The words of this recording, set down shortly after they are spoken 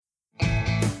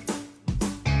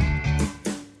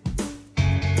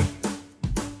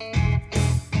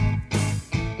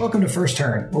Welcome to First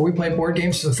Turn, where we play board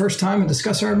games for the first time and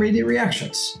discuss our immediate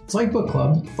reactions. It's like book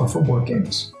club, but for board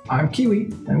games. I'm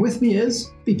Kiwi, and with me is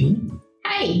BP.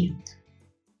 Hi.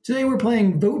 Today we're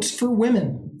playing Votes for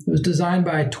Women. It was designed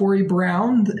by Tori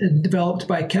Brown, developed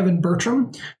by Kevin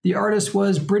Bertram. The artist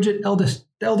was Bridget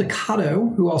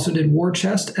Eldecato, who also did War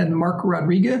Chest, and Mark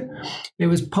Rodriguez. It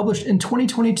was published in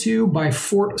 2022 by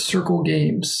Fort Circle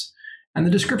Games. And the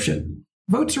description.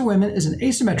 Votes for Women is an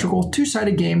asymmetrical,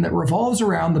 two-sided game that revolves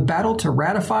around the battle to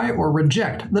ratify or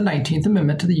reject the 19th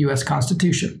Amendment to the U.S.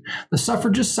 Constitution. The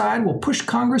suffragist side will push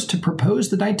Congress to propose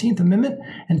the 19th Amendment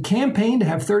and campaign to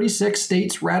have 36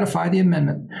 states ratify the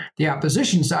amendment. The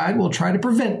opposition side will try to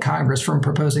prevent Congress from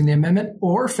proposing the amendment,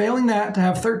 or failing that, to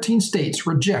have 13 states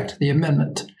reject the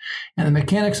amendment. And the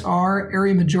mechanics are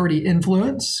area majority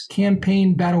influence,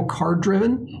 campaign battle card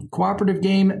driven, cooperative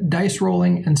game, dice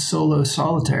rolling, and solo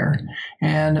solitaire.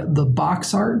 And the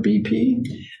box art, BP?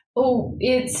 Oh,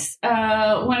 it's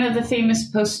one of the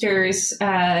famous posters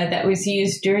that was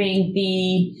used during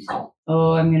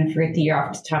I'm going to forget the year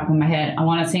off the top of my head. I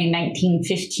want to say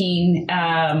 1915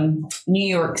 New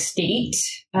York State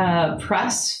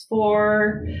press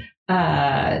for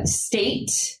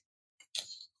state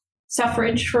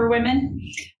suffrage for women.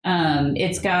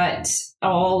 It's got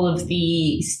all of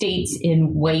the states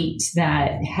in white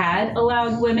that had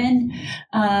allowed women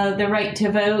the right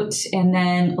to vote. And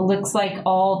then it looks like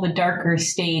all the darker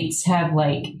states have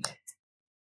women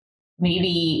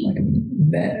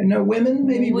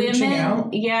reaching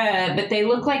out. Yeah, but they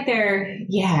look like they're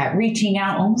reaching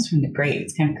out almost from the grave.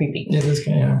 It's kind of creepy. It is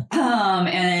kind of.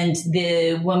 And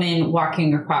the woman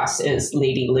walking across is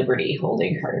Lady Liberty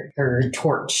holding her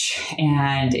torch,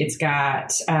 and it's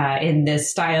got in the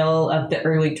style of the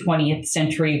early 20th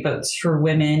century Votes for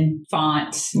Women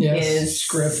font. Is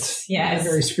script. Yes,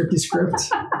 very scripty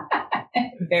script.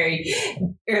 Very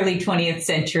early 20th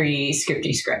century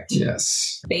scripty script.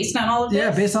 Yes. Based on all of this?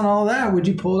 Yeah, based on all of that, would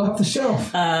you pull it off the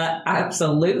shelf?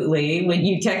 Absolutely. When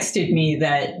you texted me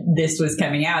that this was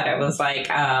coming out, I was like,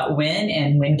 when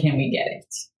and when can we get it?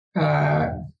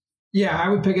 Yeah, I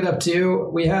would pick it up too.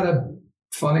 We had a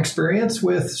fun experience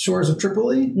with Shores of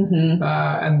Tripoli. Mm-hmm.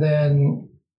 And then...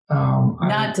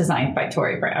 not designed by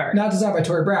Tori Brown. Not designed by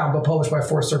Tori Brown, but published by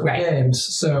Fort Circle Games.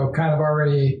 So kind of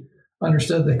already...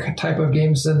 understood the type of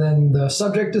games, and then the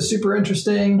subject is super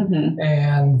interesting, mm-hmm.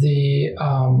 and the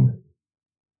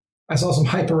I saw some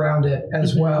hype around it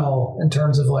as mm-hmm. well in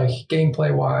terms of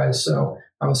gameplay wise. So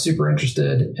I was super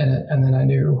interested in it, and then I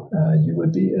knew you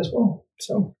would be as well.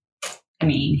 So, I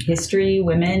mean, history,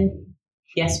 women,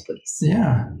 yes, please.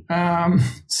 Yeah.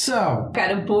 So got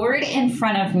a board in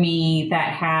front of me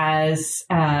that has.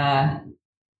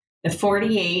 The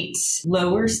 48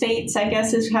 lower states, I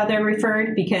guess, is how they're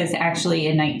referred, because actually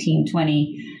in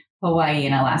 1920, Hawaii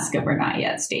and Alaska were not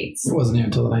yet states. It wasn't even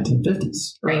until the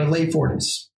 1950s, or late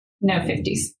 40s. No,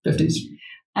 50s. 50s.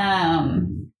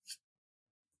 And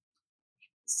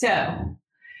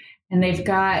they've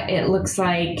got, it looks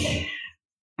like,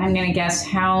 I'm going to guess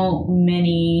how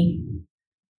many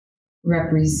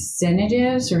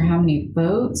representatives or how many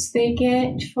votes they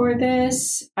get for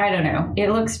this. I don't know. It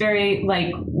looks very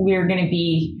like we're going to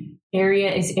be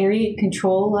is area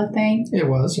control a thing? It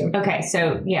was. Yeah. Okay.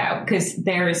 So yeah, because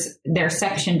they're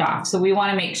sectioned off. So we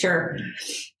want to make sure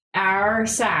our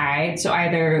side, so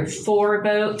either for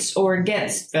votes or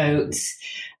against votes,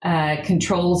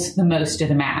 controls the most of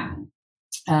the map.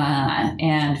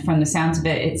 And from the sounds of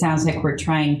it, it sounds like we're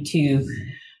trying to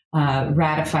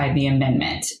ratify the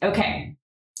amendment. Okay.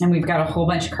 And we've got a whole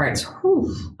bunch of cards.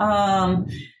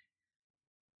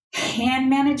 Hand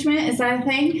management, is that a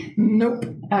thing? Nope.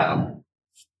 Oh.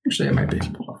 Actually, it might be.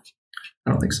 I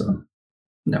don't think so.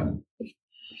 No.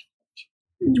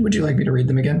 Would you like me to read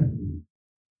them again?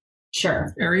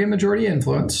 Sure. Area majority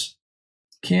influence,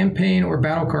 campaign or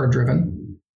battle card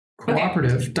driven,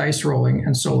 cooperative, dice rolling,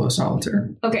 and solo solitaire.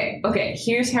 Okay.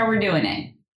 Here's how we're doing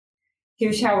it.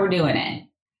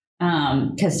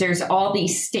 Because there's all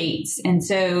these states. And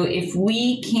so if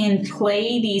we can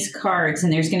play these cards,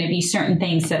 and there's going to be certain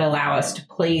things that allow us to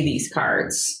play these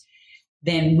cards,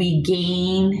 then we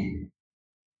gain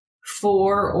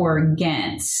for or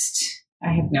against.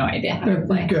 I have no idea how to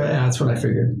play. Good. Yeah, that's what I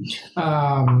figured.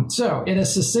 So in a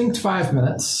succinct 5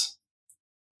 minutes,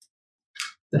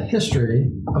 the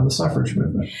history of the suffrage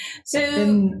movement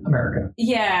in America.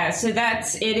 Yeah, so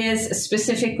it is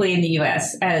specifically in the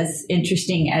U.S., as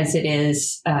interesting as it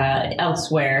is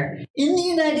elsewhere. In the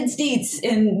United States,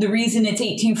 and the reason it's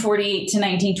 1848 to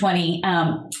 1920,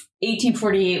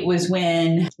 1848 was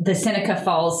when the Seneca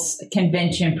Falls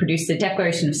Convention produced the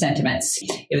Declaration of Sentiments.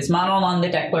 It was modeled on the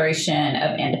Declaration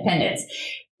of Independence.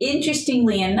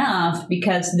 interestingly enough,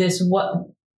 because this what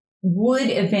would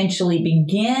eventually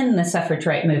begin the suffrage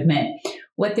right movement,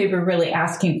 what they were really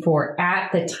asking for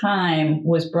at the time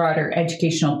was broader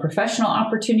educational professional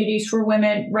opportunities for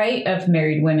women, right, of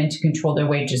married women to control their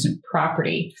wages and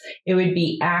property. It would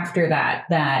be after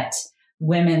that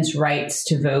women's rights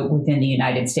to vote within the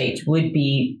United States would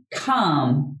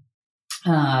become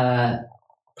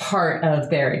part of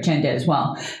their agenda as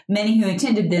well. Many who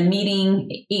attended the meeting,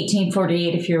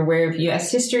 1848, if you're aware of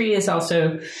U.S. history, is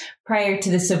also prior to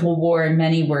the Civil War, and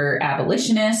many were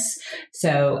abolitionists.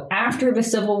 So after the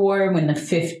Civil War, when the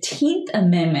 15th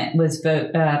Amendment was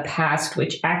passed,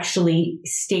 which actually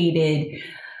stated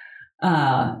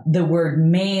the word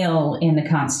male in the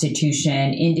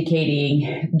Constitution,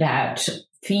 indicating that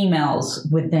females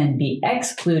would then be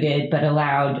excluded, but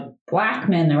allowed Black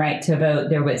men the right to vote,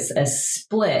 there was a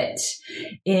split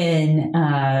in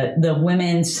the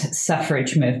women's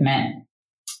suffrage movement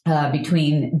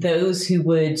between those who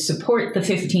would support the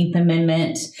 15th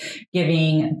Amendment,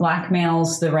 giving Black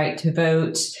males the right to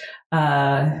vote,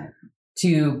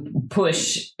 to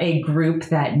push a group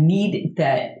that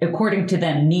according to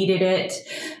them needed it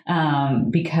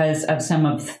because of some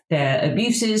of the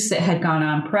abuses that had gone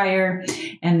on prior,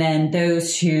 and then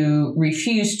those who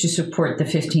refused to support the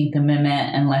 15th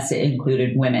Amendment unless it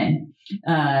included women.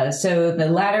 So the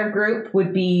latter group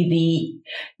would be the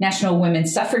National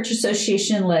Women's Suffrage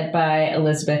Association, led by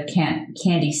Elizabeth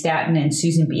Cady Stanton and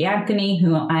Susan B. Anthony,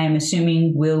 who I am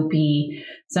assuming will be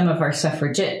some of our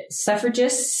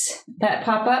suffragists that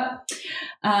pop up.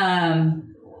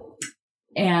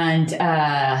 And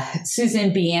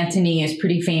Susan B. Anthony is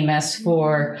pretty famous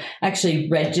for actually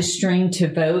registering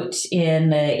to vote in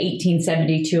the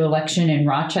 1872 election in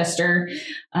Rochester,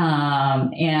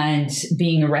 and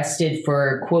being arrested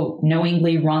for, quote,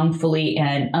 knowingly, wrongfully,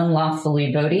 and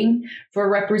unlawfully voting for a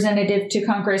representative to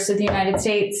Congress of the United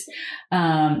States.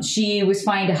 She was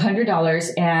fined $100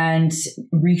 and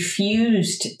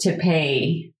refused to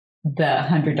pay the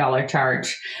 $100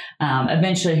 charge.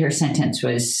 Eventually her sentence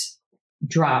was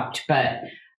dropped, but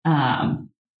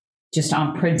just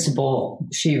on principle,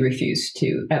 she refused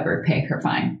to ever pay her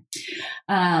fine.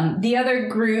 The other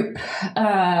group,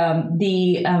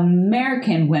 the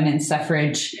American Women's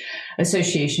Suffrage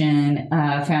Association,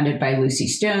 founded by Lucy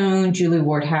Stone, Julie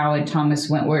Ward Howe, and Thomas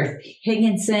Wentworth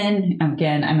Higginson.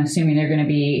 Again, I'm assuming they're going to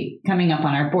be coming up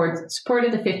on our board,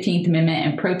 supported the 15th Amendment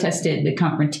and protested the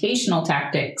confrontational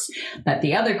tactics that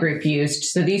the other group used.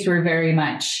 So these were very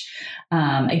much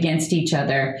against each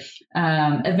other.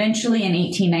 Eventually in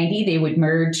 1890, they would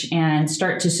merge and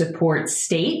start to support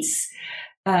states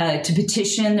to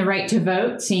petition the right to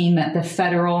vote, seeing that the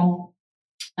federal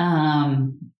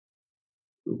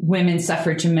women's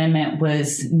suffrage amendment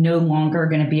was no longer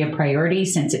going to be a priority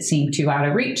since it seemed too out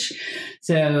of reach.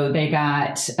 So they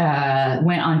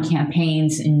went on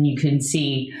campaigns, and you can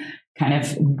see kind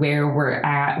of where we're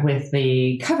at with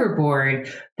the cover board,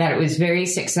 that it was very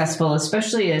successful,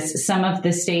 especially as some of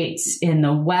the states in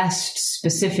the West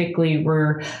specifically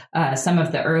were some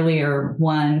of the earlier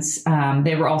ones.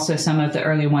 They were also some of the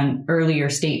earlier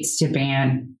states to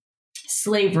ban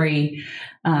slavery.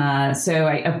 So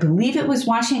I believe it was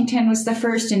Washington was the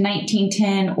first in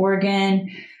 1910, Oregon,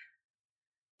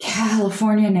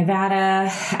 California,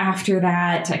 Nevada. After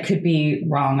that, I could be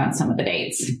wrong on some of the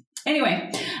dates. Anyway,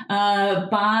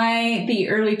 by the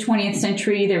early 20th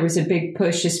century, there was a big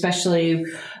push, especially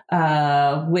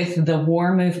with the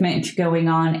war movement going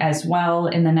on as well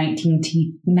in the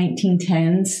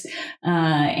 1910s.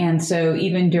 And so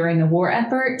even during the war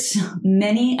effort,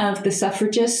 many of the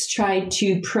suffragists tried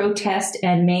to protest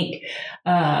and make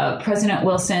President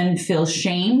Wilson feel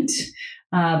shamed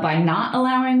by not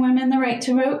allowing women the right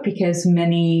to vote, because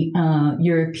many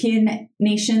European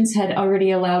nations had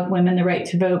already allowed women the right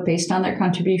to vote based on their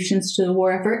contributions to the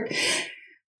war effort.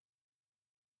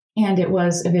 And it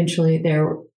was eventually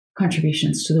their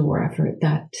contributions to the war effort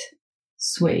that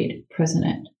swayed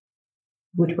President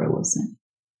Woodrow Wilson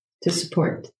to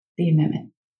support the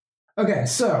amendment. Okay,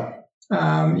 so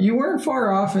you weren't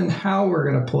far off in how we're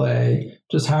going to play,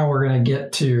 just how we're going to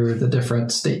get to the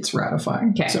different states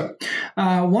ratifying. Okay. So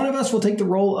one of us will take the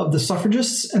role of the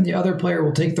suffragists, and the other player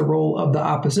will take the role of the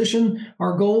opposition.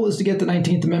 Our goal is to get the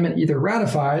 19th Amendment either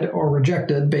ratified or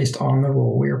rejected based on the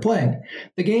role we are playing.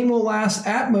 The game will last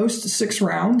at most 6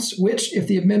 rounds, which, if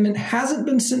the amendment hasn't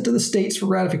been sent to the states for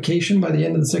ratification by the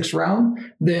end of the 6th round,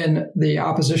 then the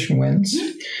opposition wins.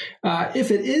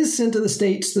 If it is sent to the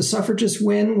states, the suffragists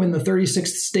win when the 36th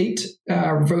state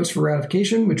votes for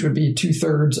ratification, which would be 2/3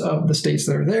 of the states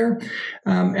that are there.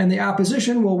 And the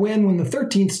opposition will win when the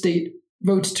 13th state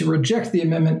votes to reject the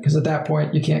amendment, because at that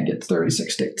point you can't get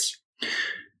 36 states.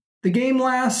 The game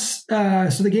lasts,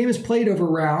 so the game is played over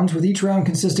rounds, with each round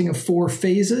consisting of 4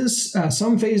 phases.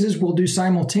 Some phases we'll do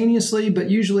simultaneously,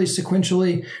 but usually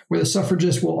sequentially, where the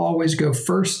suffragist will always go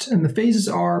first. And the phases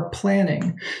are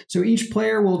planning. So each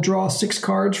player will draw 6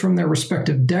 cards from their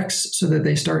respective decks so that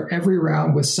they start every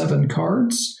round with 7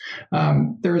 cards.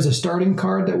 There is a starting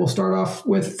card that we'll start off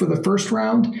with for the first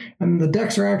round, and the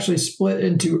decks are actually split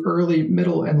into early,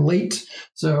 middle, and late.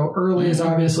 So early is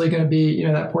obviously going to be,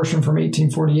 that portion from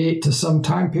 1848 to some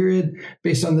time period.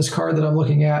 Based on this card that I'm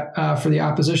looking at for the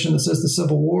opposition that says the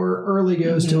Civil War, early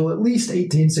goes till at least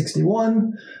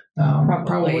 1861.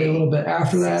 Probably a little bit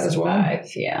after that as well.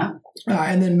 Yeah.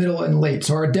 And then middle and late.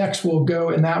 So our decks will go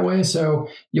in that way. So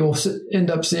you'll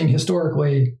end up seeing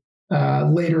historically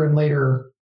later and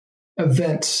later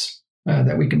events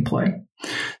that we can play.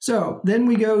 So then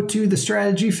we go to the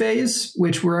strategy phase,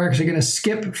 which we're actually going to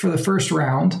skip for the first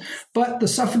round. But the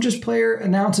suffragist player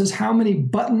announces how many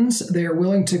buttons they are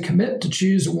willing to commit to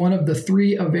choose one of the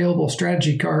 3 available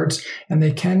strategy cards, and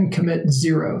they can commit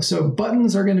 0. So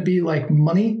buttons are going to be like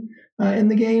money in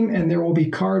the game, and there will be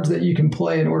cards that you can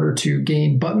play in order to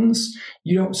gain buttons.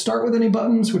 You don't start with any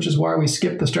buttons, which is why we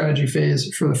skip the strategy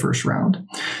phase for the first round.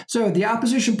 So the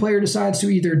opposition player decides to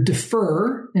either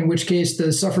defer, in which case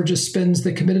the suffragist spends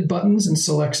the committed buttons and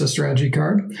selects a strategy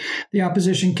card. The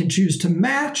opposition can choose to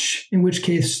match, in which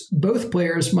case both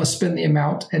players must spend the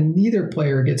amount and neither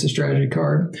player gets a strategy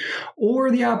card. Or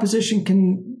the opposition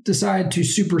can decide to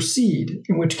supersede,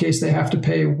 in which case they have to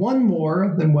pay 1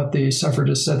 more than what the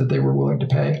suffragist said that they were willing to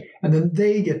pay, and then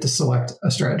they get to select a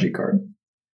strategy card.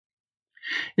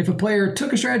 If a player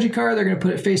took a strategy card, they're going to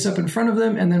put it face up in front of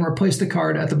them and then replace the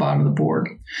card at the bottom of the board.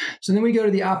 So then we go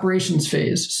to the operations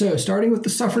phase. So starting with the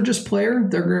suffragist player,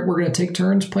 we're going to take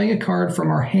turns playing a card from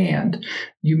our hand.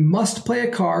 You must play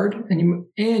a card,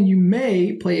 and you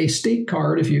may play a state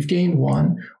card if you've gained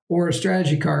one, or a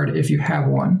strategy card if you have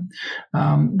one.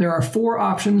 There are 4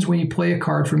 options when you play a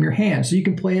card from your hand. So you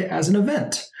can play it as an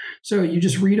event. So you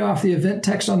just read off the event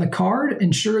text on the card,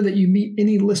 ensure that you meet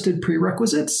any listed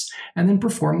prerequisites, and then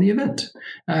perform the event.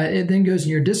 It then goes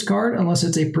in your discard unless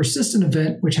it's a persistent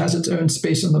event, which has its own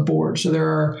space on the board. So there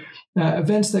are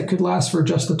events that could last for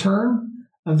just the turn,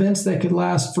 events that could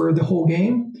last for the whole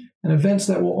game, and events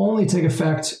that will only take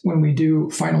effect when we do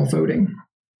final voting.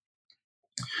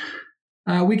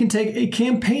 We can take a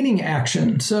campaigning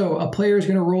action. So a player is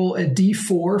going to roll a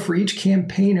d4 for each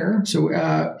campaigner. So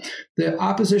the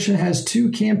opposition has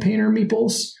 2 campaigner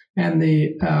meeples, and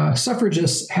the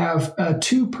suffragists have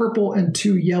 2 purple and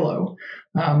 2 yellow.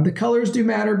 The colors do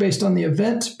matter based on the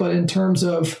event, but in terms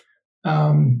of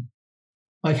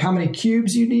like how many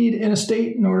cubes you need in a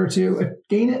state in order to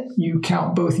gain it, you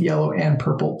count both yellow and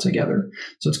purple together.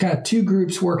 So it's kind of 2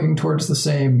 groups working towards the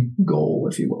same goal,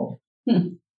 if you will.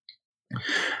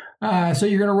 So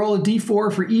you're going to roll a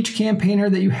d4 for each campaigner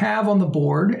that you have on the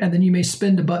board, and then you may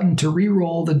spend a button to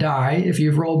re-roll the die. If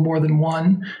you've rolled more than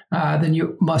 1, then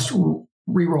you must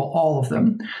re-roll all of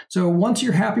them. So once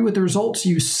you're happy with the results,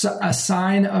 you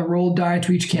assign a rolled die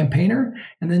to each campaigner,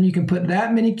 and then you can put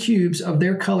that many cubes of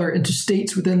their color into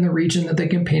states within the region that the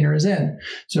campaigner is in.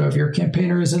 So if your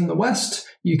campaigner is in the West,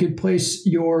 you could place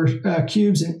your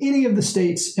cubes in any of the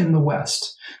states in the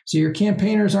West. So your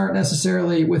campaigners aren't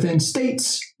necessarily within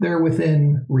states, they're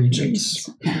within regions.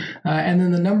 And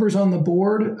then the numbers on the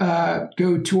board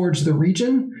go towards the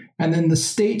region, and then the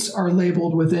states are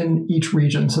labeled within each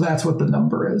region. So that's what the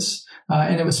number is.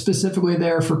 And it was specifically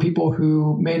there for people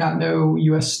who may not know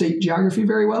U.S. state geography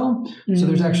very well. Mm-hmm. So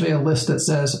there's actually a list that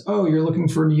says, oh, you're looking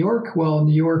for New York? Well,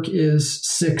 New York is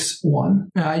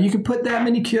 6-1. You can put that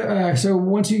many, so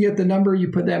once you get the number, you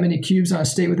put that many cubes on a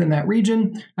state within that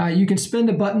region. You can spend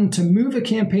a button to move a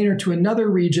campaigner to another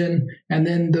region, and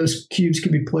then those cubes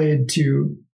can be played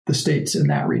to the states in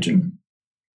that region.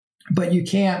 But you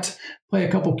can't play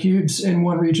a couple cubes in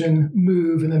one region,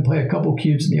 move, and then play a couple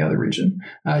cubes in the other region.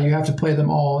 You have to play them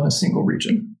all in a single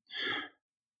region.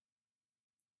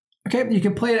 Okay, you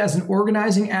can play it as an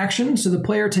organizing action. So the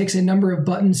player takes a number of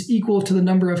buttons equal to the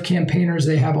number of campaigners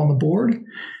they have on the board.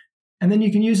 And then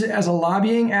you can use it as a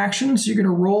lobbying action. So you're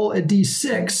going to roll a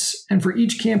d6, and for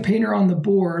each campaigner on the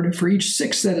board, for each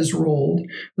 6 that is rolled,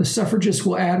 the suffragists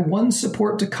will add 1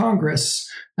 support to Congress,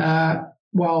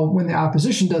 while when the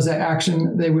opposition does that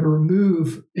action, they would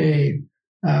remove a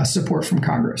support from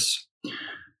Congress.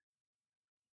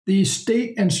 The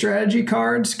state and strategy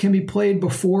cards can be played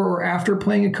before or after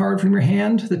playing a card from your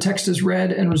hand. The text is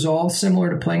read and resolved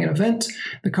similar to playing an event.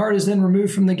 The card is then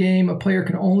removed from the game. A player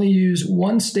can only use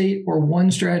one state or one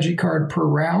strategy card per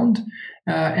round.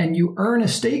 And you earn a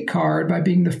state card by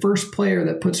being the first player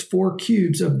that puts 4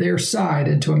 cubes of their side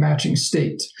into a matching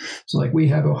state. So like we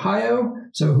have Ohio.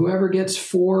 So whoever gets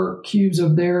 4 cubes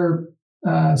of their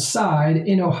side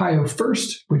in Ohio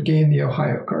first would gain the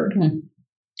Ohio card.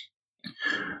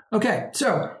 Okay,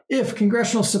 so if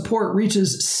congressional support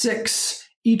reaches 6,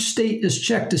 each state is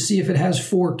checked to see if it has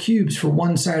 4 cubes for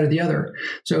one side or the other.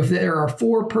 So if there are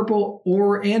 4 purple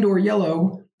or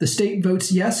yellow, the state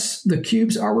votes yes, the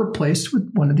cubes are replaced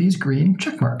with one of these green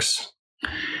check marks.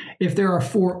 If there are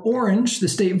 4 orange, the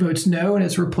state votes no, and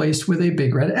it's replaced with a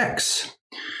big red X.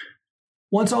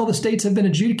 Once all the states have been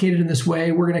adjudicated in this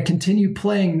way, we're going to continue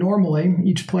playing normally,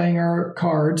 each playing our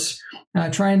cards,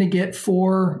 trying to get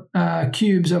 4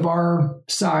 cubes of our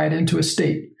side into a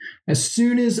state. As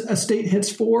soon as a state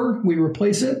hits 4, we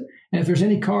replace it. And if there's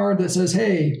any card that says,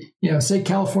 hey, say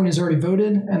California's already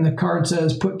voted, and the card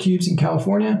says put cubes in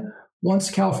California,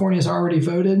 once California's already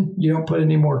voted, you don't put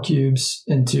any more cubes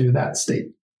into that state.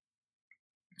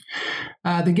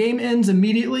 The game ends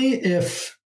immediately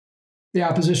if the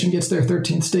opposition gets their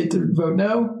 13th state to vote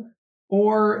no,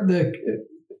 or the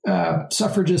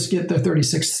suffragists get their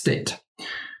 36th state.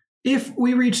 If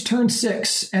we reach turn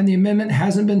 6 and the amendment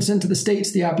hasn't been sent to the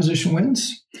states, the opposition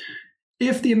wins.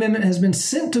 If the amendment has been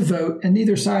sent to vote and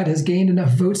neither side has gained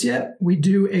enough votes yet, we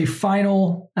do a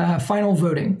final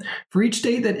voting. For each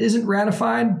state that isn't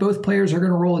ratified, both players are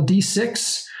going to roll a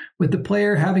d6, with the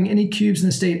player having any cubes in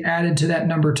the state added to that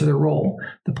number to the roll.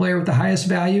 The player with the highest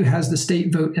value has the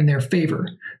state vote in their favor,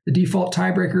 the default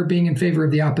tiebreaker being in favor of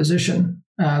the opposition.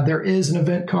 There is an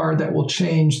event card that will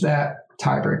change that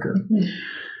tiebreaker.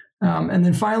 And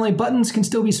then finally, buttons can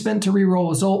still be spent to reroll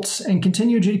results and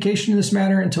continue adjudication in this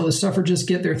manner until the suffragists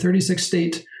get their 36th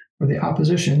state or the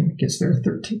opposition gets their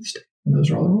 13th state. And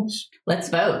those are all the rules. Let's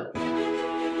vote.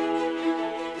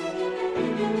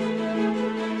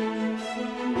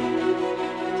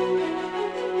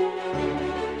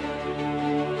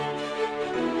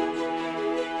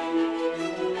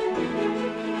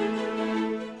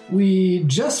 We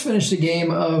just finished a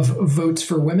game of Votes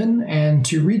for Women, and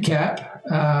to recap,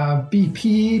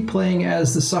 BP, playing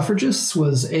as the suffragists,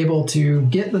 was able to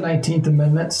get the 19th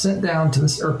Amendment sent down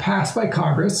to passed by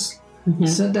Congress,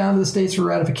 sent down to the states for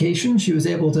ratification. She was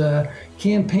able to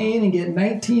campaign and get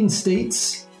 19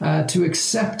 states to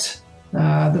accept the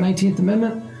 19th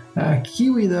Amendment.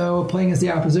 Kiwi, though, playing as the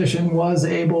opposition, was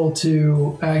able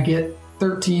to get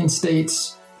 13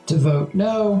 states to vote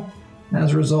no.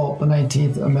 As a result, the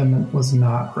 19th Amendment was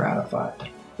not ratified.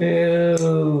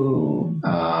 Ew.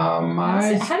 How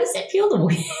does it feel to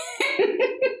win?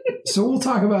 So we'll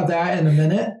talk about that in a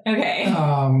minute. Okay.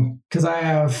 Because I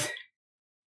have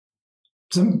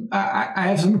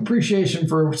some appreciation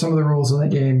for some of the rules in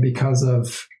the game because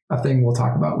of a thing we'll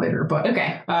talk about later. But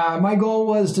okay. My goal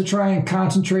was to try and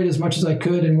concentrate as much as I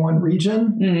could in one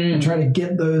region and try to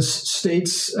get those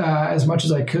states as much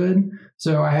as I could.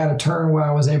 So I had a turn where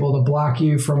I was able to block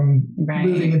you from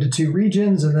moving into 2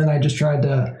 regions, and then I just tried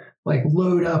to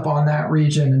load up on that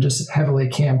region and just heavily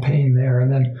campaign there.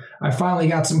 And then I finally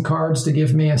got some cards to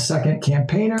give me a second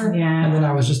campaigner, and then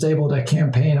I was just able to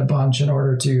campaign a bunch in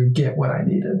order to get what I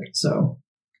needed. So,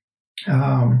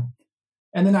 and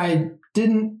then I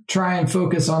didn't try and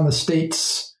focus on the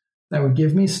states that would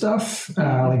give me stuff,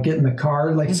 like getting the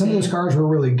card. Some of those cards were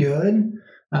really good.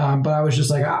 But I was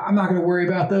just I'm not going to worry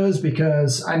about those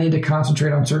because I need to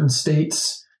concentrate on certain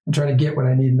states and try to get what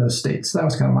I need in those states. That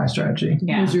was kind of my strategy.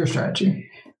 Yeah. What was your strategy?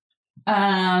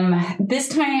 This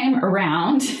time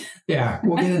around. Yeah,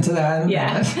 we'll get into that in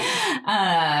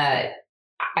a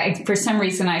minute. For some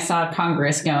reason, I saw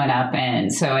Congress going up.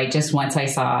 And so once I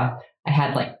saw I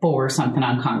had 4 or something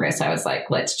on Congress, I was like,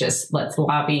 let's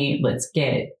lobby, let's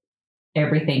get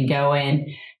everything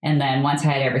going. And then once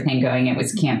I had everything going, it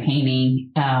was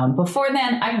campaigning. Before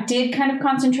then, I did kind of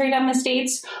concentrate on the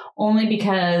states only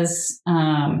because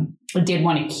I did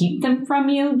want to keep them from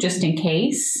you just in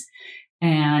case.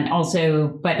 And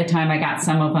also, by the time I got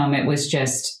some of them, it was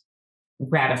just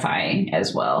ratifying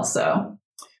as well. So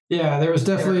yeah, there was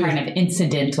definitely kind of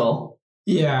incidental.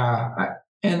 Yeah.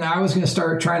 And I was going to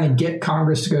start trying to get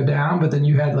Congress to go down, but then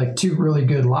you had 2 really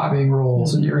good lobbying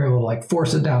rolls and you were able to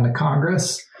force it down to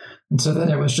Congress. And so then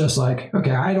it was just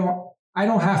okay, I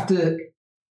don't have to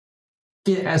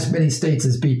get as many states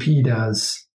as BP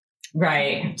does.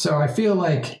 Right. So I feel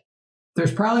like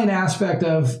there's probably an aspect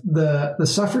of the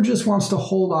suffragist wants to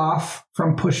hold off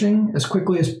from pushing as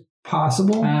quickly as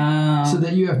possible, so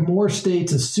that you have more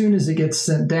states as soon as it gets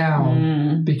sent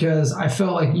down. Because I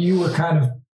felt like you were kind of,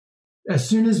 as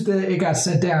soon as it got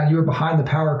sent down, you were behind the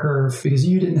power curve because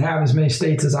you didn't have as many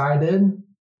states as I did.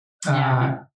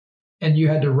 And you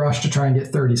had to rush to try and get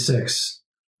 36,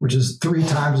 which is 3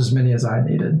 times as many as I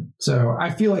needed. So I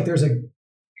feel like there's a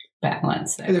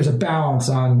balance there. There's a balance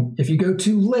on, if you go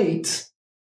too late,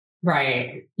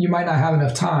 right, you might not have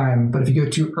enough time, but if you go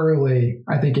too early,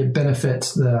 I think it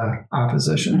benefits the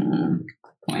opposition.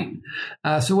 Point.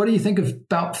 So what do you think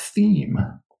about theme?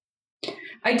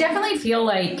 I definitely feel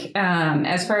like,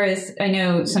 as far as I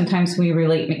know, sometimes we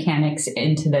relate mechanics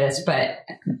into this, but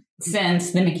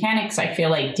since the mechanics, I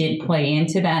feel like, did play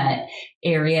into that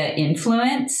area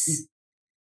influence,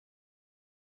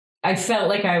 I felt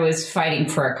like I was fighting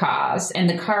for a cause, and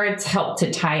the cards helped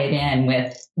to tie it in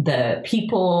with the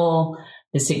people,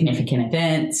 the significant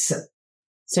events.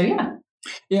 So, yeah.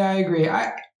 Yeah, I agree.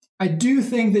 I do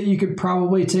think that you could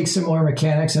probably take similar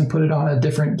mechanics and put it on a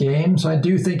different game. So I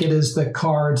do think it is the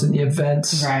cards and the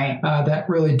events that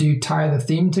really do tie the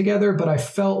theme together. But I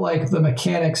felt like the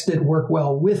mechanics did work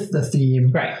well with the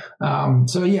theme. Right.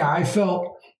 So, yeah,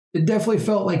 it definitely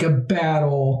felt like a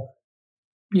battle.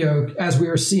 You know, as we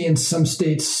were seeing some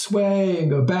states sway and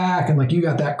go back, and like you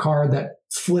got that card that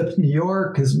flipped New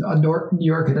York because New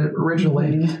York had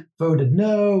originally voted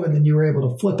no, and then you were able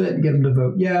to flip it and get them to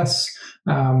vote yes.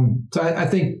 So I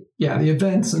think, yeah, the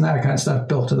events and that kind of stuff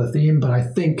built to the theme, but I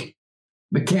think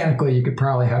mechanically you could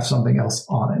probably have something else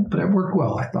on it, but it worked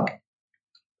well, I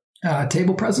thought.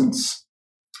 Table presence?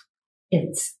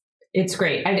 It's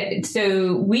great.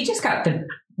 So we just got the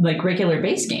regular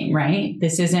base game, right?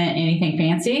 This isn't anything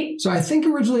fancy. So I think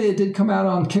originally it did come out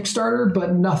on Kickstarter,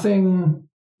 but nothing,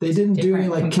 they didn't do any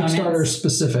Kickstarter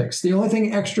specifics. The only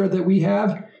thing extra that we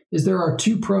have is there are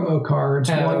 2 promo cards,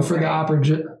 one for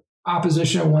the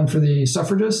opposition and one for the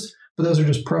suffragists, but those are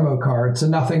just promo cards. So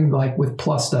nothing with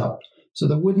plussed up. So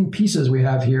the wooden pieces we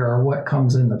have here are what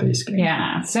comes in the base game.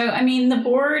 Yeah. So, I mean, the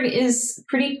board is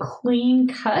pretty clean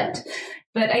cut,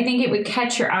 but I think it would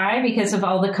catch your eye because of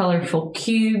all the colorful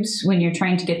cubes when you're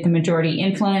trying to get the majority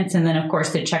influence. And then, of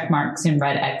course, the check marks and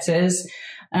red X's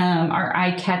are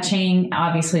eye-catching.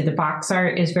 Obviously, the box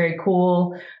art is very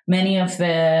cool. Many of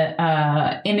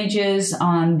the images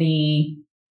on the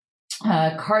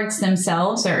cards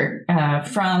themselves are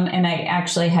from, and I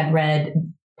actually had read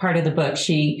part of the book.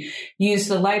 She used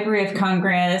the Library of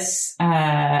Congress,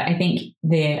 I think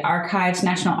the archives,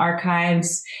 National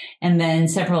Archives, and then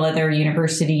several other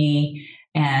university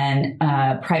and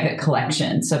private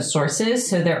collections of sources.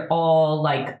 So they're all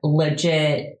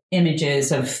legit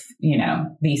images of,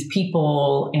 these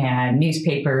people and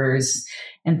newspapers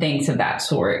and things of that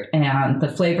sort. And the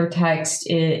flavor text,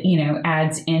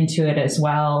 adds into it as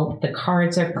well. The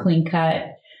cards are clean cut.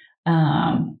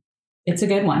 It's a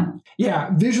good one.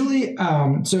 Yeah, visually,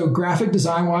 so graphic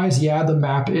design wise, the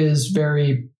map is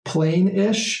very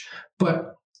plain-ish,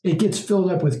 but it gets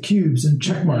filled up with cubes and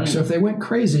check marks. So if they went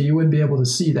crazy, you wouldn't be able to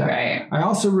see that. Right. I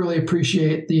also really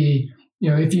appreciate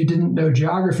if you didn't know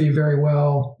geography very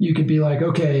well, you could be like,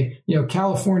 okay,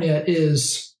 California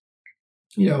is,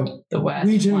 the West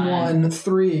Region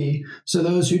 1-3. So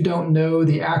those who don't know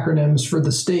the acronyms for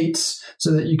the states,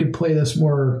 so that you could play this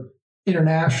more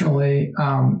internationally.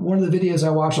 One of the videos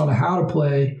I watched on how to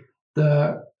play,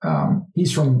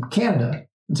 he's from Canada,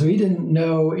 and so he didn't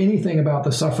know anything about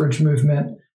the suffrage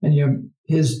movement, and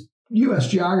his U.S.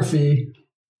 geography,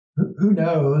 who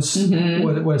knows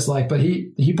what it's like, but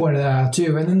he pointed that out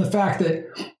too. And then the fact that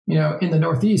in the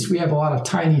Northeast we have a lot of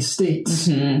tiny states,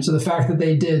 so the fact that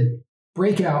they did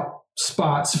breakout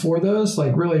spots for those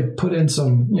really put in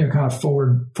some kind of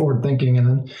forward thinking. And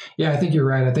then I think you're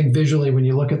right. I think visually when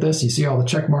you look at this, you see all the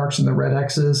check marks and the red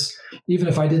X's. Even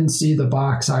if I didn't see the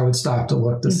box, I would stop to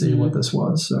look to see what this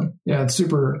was. So it's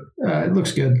super, it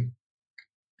looks good.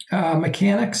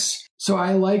 Mechanics. So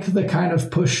I like the kind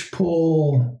of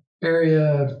push-pull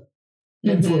area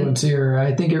influence here.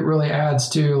 I think it really adds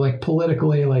to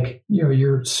politically,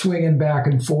 you're swinging back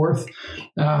and forth.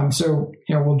 So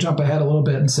we'll jump ahead a little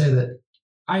bit and say that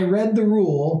I read the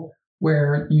rule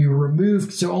where you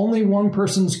removed, so only one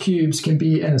person's cubes can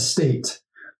be in a state.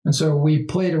 And so we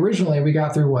played originally, we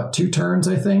got through 2 turns,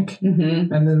 I think.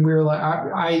 And then we were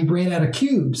I ran out of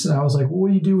cubes, and I was like, well, what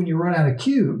do you do when you run out of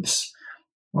cubes?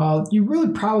 Well, you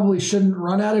really probably shouldn't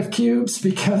run out of cubes,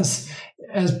 because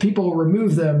as people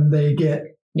remove them, they get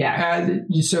added.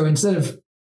 So instead of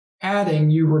adding,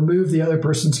 you remove the other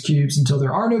person's cubes until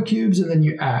there are no cubes, and then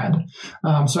you add.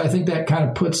 So I think that kind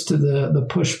of puts to the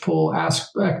push-pull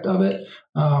aspect of it.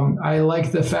 I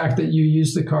like the fact that you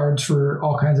use the cards for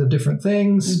all kinds of different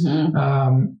things,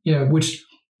 which,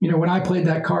 when I played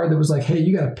that card that was like, hey,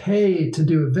 you got to pay to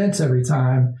do events every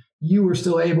time, you were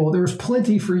still able, there was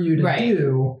plenty for you to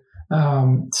do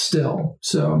still.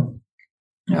 So,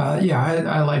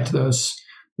 I liked those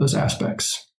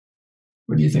aspects.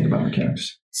 What do you think about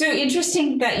mechanics? So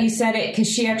interesting that you said it, because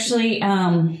she actually,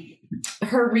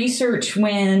 her research,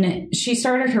 when she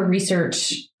started her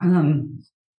research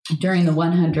during the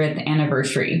 100th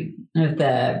anniversary of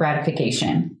the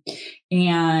ratification,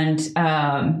 and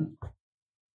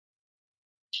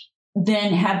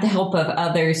then had the help of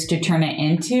others to turn it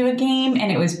into a game, and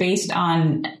it was based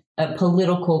on a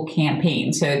political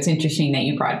campaign. So it's interesting that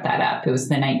you brought that up. It was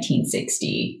the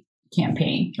 1960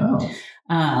 campaign.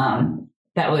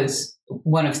 That was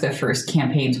one of the first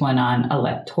campaigns, one on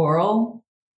electoral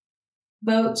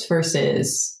votes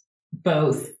versus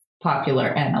both popular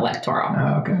and electoral.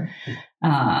 Oh, okay.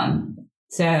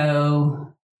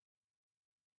 So,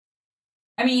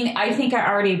 I mean, I think I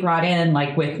already brought in,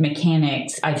 like, with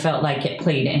mechanics, I felt like it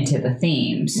played into the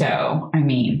theme. So, I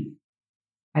mean,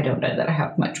 I don't know that I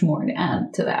have much more to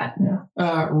add to that.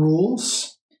 Yeah.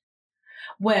 Rules?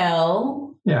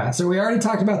 Well, yeah. So we already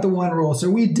talked about the one rule. So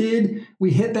we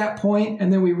hit that point,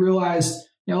 and then we realized,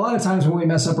 a lot of times when we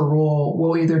mess up a rule,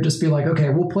 we'll either just be like, okay,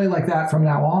 we'll play like that from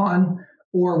now on,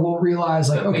 or we'll realize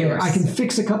like, okay, I can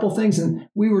fix a couple things. And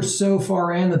we were so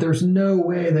far in that there's no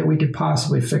way that we could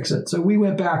possibly fix it. So we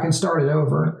went back and started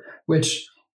over, which,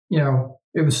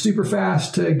 it was super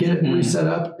fast to get it reset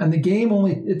up. And the game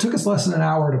it took us less than an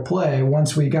hour to play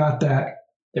once we got that.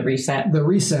 The reset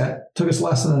took us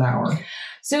less than an hour.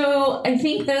 So I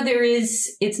think, though,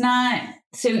 it's not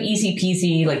so easy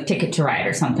peasy like Ticket to Ride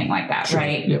or something like that, sure.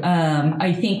 Right? Yep.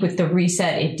 I think with the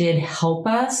reset, it did help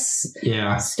us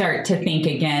start to think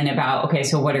again about, okay,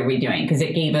 so what are we doing? Because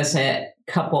it gave us a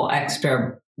couple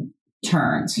extra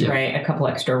turns, right? A couple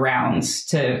extra rounds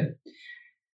to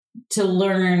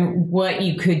learn what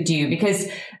you could do. Because,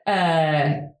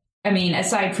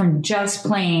 aside from just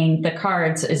playing the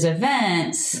cards as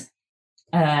events,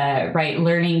 right,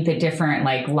 learning the different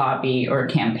like lobby or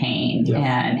campaign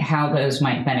and how those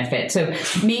might benefit. So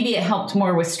maybe it helped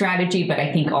more with strategy, but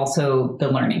I think also the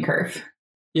learning curve.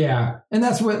 Yeah. And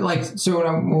that's what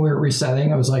when we were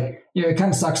resetting, I was like, it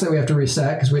kind of sucks that we have to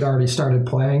reset because we'd already started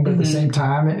playing. But at the same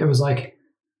time, it was like,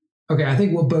 okay, I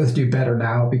think we'll both do better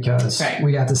now because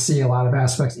we got to see a lot of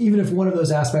aspects, even if one of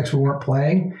those aspects we weren't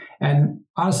playing. And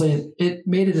honestly, it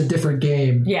made it a different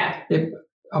game. Yeah.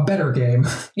 A better game.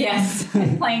 Yes.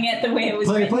 Playing it the way it was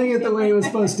playing it the way it was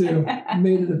supposed to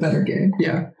made it a better game.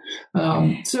 Yeah.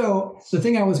 So the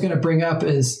thing I was going to bring up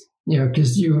is,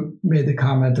 because you made the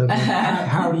comment of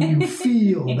how do you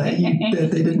feel that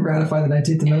they didn't ratify the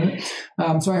 19th Amendment?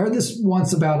 So I heard this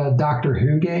once about a Doctor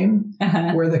Who game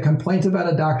where the complaint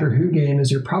about a Doctor Who game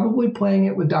is you're probably playing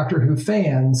it with Doctor Who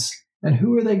fans, and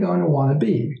who are they going to want to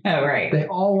be? Oh, right. They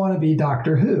all want to be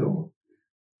Doctor Who.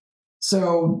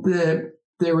 So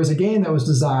there was a game that was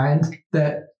designed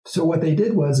so what they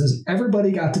did is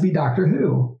everybody got to be Doctor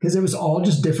Who because it was all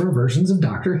just different versions of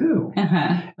Doctor Who.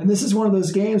 And this is one of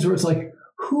those games where it's like,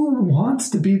 who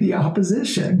wants to be the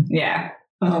opposition? Yeah.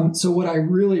 So what I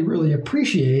really, really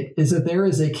appreciate is that there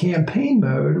is a campaign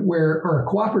mode or a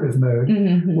cooperative mode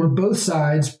where both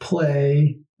sides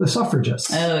play the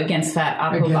suffragists. Oh, against that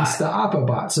Oppobot. Against the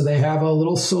Oppobot. So they have a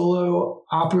little solo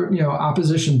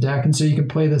opposition deck. And so you can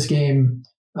play this game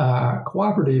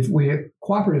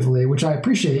cooperatively, which I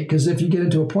appreciate, because if you get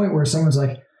into a point where someone's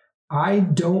like, I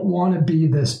don't want to be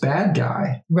this bad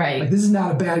guy, right? Like, this is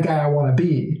not a bad guy I want to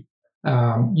be.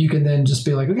 You can then just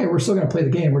be like, okay, we're still going to play the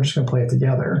game. We're just going to play it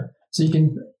together. So you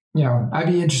can, I'd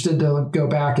be interested to go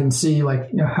back and see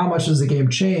how much does the game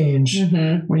change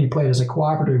when you play it as a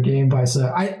cooperative game.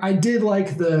 I did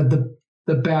like the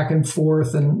back and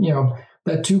forth and,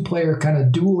 that 2-player kind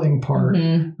of dueling part.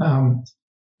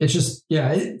 It's just,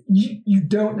 you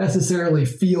don't necessarily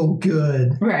feel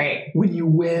good when you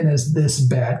win as this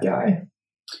bad guy.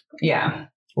 Yeah.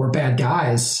 Or bad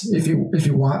guys, if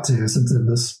you want to, since it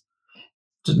was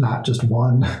not just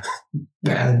one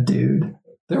bad dude.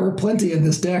 There were plenty in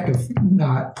this deck of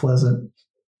not pleasant.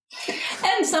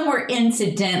 And some were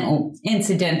incidental.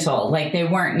 Like they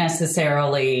weren't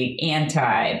necessarily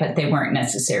anti, but they weren't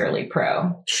necessarily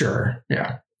pro. Sure,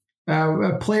 yeah.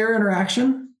 Player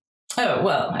interaction? Oh,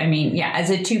 well, as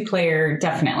a 2-player,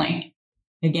 definitely.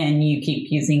 Again, you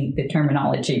keep using the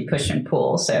terminology push and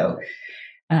pull. So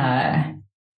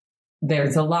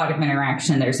there's a lot of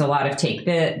interaction. There's a lot of take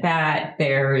that.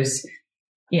 There's,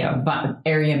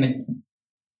 area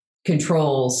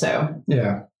control. So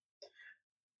yeah.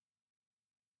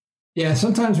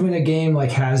 Sometimes when a game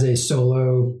like has a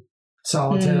solo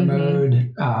solitaire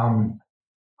mode,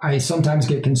 I sometimes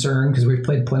get concerned because we've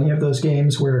played plenty of those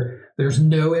games where there's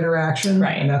no interaction,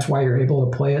 right, and that's why you're able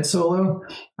to play it solo.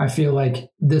 I feel like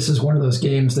this is one of those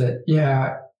games that,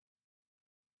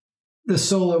 the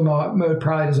solo mode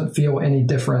probably doesn't feel any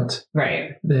different,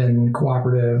 right, than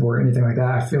cooperative or anything like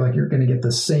that. I feel like you're going to get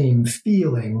the same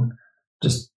feeling,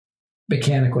 just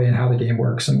mechanically and how the game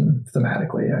works and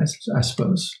thematically, I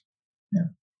suppose.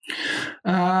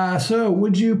 Yeah. So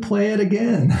would you play it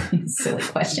again? Silly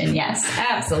question. Yes,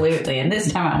 absolutely. And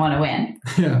this time I want to win.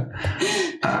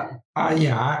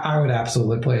 I would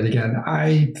absolutely play it again.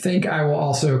 I think I will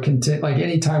also continue, like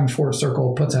anytime Fourth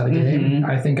Circle puts out a game,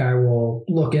 I think I will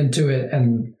look into it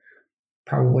and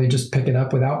probably just pick it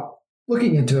up without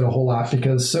looking into it a whole lot,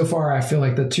 because so far I feel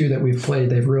like the two that we've played,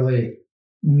 they've really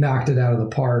knocked it out of the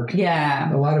park.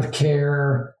 Yeah. A lot of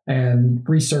care and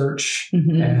research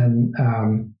and,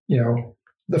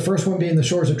 the first one being the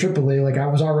Shores of Tripoli, like I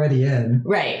was already in.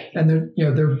 Right. And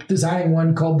they're designing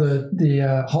one called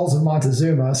the Halls of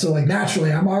Montezuma. So like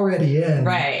naturally I'm already in.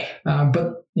 Right.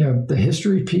 But the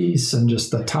history piece and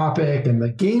just the topic and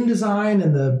the game design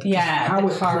and how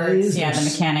it plays. Yeah, the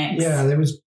mechanics. Yeah,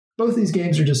 both these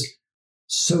games are just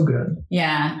so good.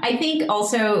 Yeah. I think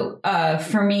also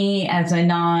for me as a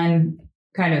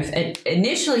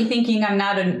initially thinking I'm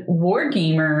not a war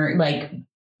gamer, like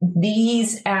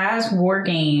these as war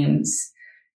games,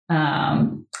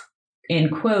 in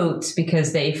quotes,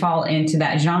 because they fall into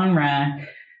that genre.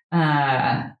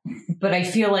 But I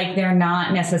feel like they're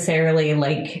not necessarily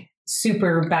like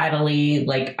super battly.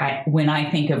 Like when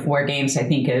I think of war games, I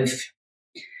think of,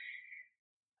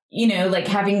 like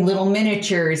having little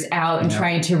miniatures out and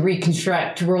trying to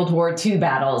reconstruct World War II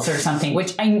battles or something,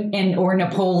 or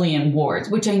Napoleon Wars,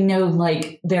 which I know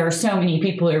like there are so many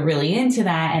people who are really into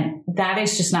that. And that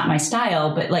is just not my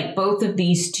style. But like both of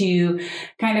these two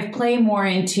kind of play more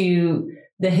into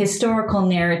the historical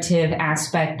narrative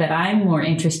aspect that I'm more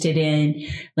interested in.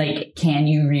 Like, can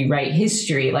you rewrite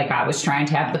history? Like I was trying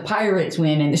to have the pirates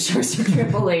win in the Shores of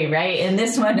Tripoli, right? And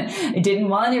this one, I didn't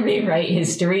want to rewrite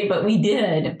history, but we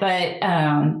did. But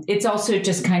it's also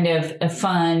just kind of a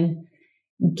fun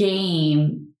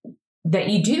game that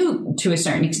you do to a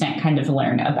certain extent kind of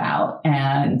learn about,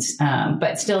 and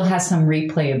but still has some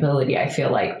replayability, I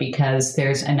feel like, because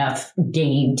there's enough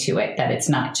game to it that it's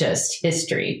not just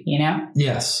history,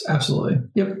 Yes, absolutely.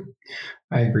 Yep.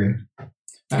 I agree.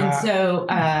 And so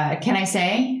can I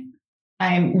say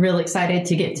I'm real excited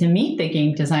to get to meet the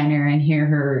game designer and hear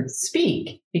her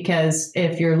speak, because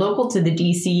if you're local to the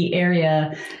DC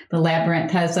area, the Labyrinth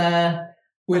has a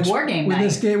war game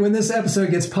night. When this episode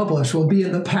gets published, will be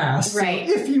in the past. Right.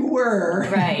 So if you were.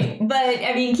 Right. But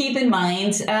I mean, keep in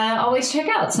mind, always check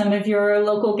out some of your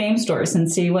local game stores and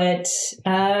see what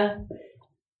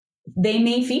they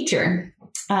may feature.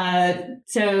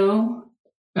 So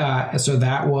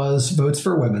that was Votes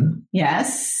for Women.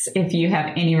 Yes. If you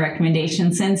have any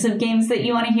recommendations of games that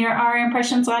you want to hear our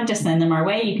impressions on, just send them our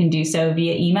way. You can do so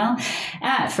via email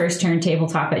at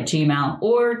firstturntabletop@gmail.com,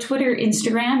 or Twitter,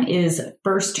 Instagram is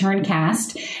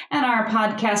FirstTurnCast. And our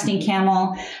podcasting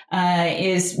camel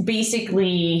is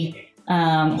basically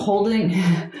holding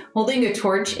a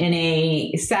torch in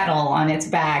a saddle on its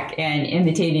back and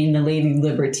imitating the Lady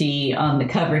Liberty on the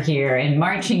cover here, and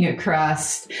marching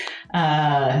across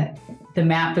the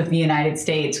map of the United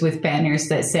States with banners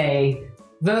that say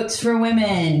 "Votes for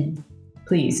Women."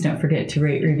 Please don't forget to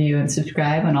rate, review, and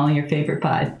subscribe on all your favorite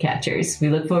podcatchers. We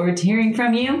look forward to hearing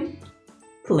from you.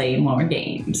 Play more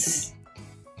games.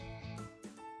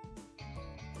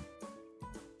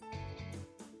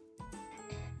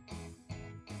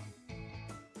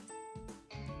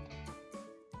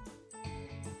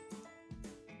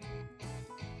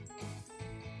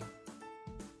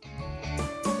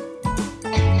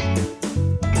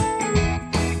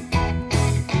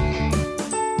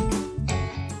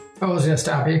 I was going to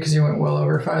stop you because you went well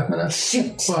over 5 minutes.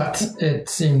 Shoot. But it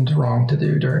seemed wrong to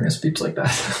do during a speech like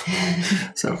that.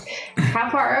 So,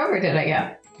 how far over did I go?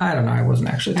 I don't know. I wasn't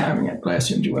actually timing it, but I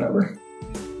assumed you went over.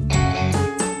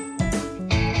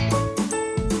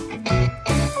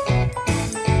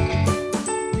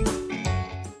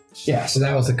 Yeah, so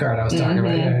that was the card I was talking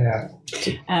about.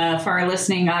 Yeah. For our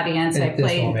listening audience, I played...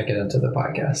 This won't make it into the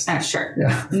podcast. Sure.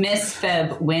 Yeah. Miss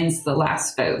Feb wins the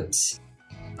last vote.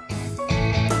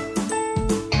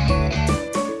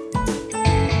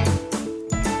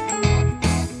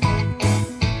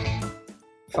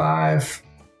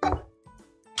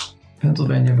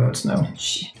 Pennsylvania votes no.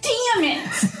 Damn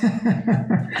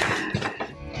it!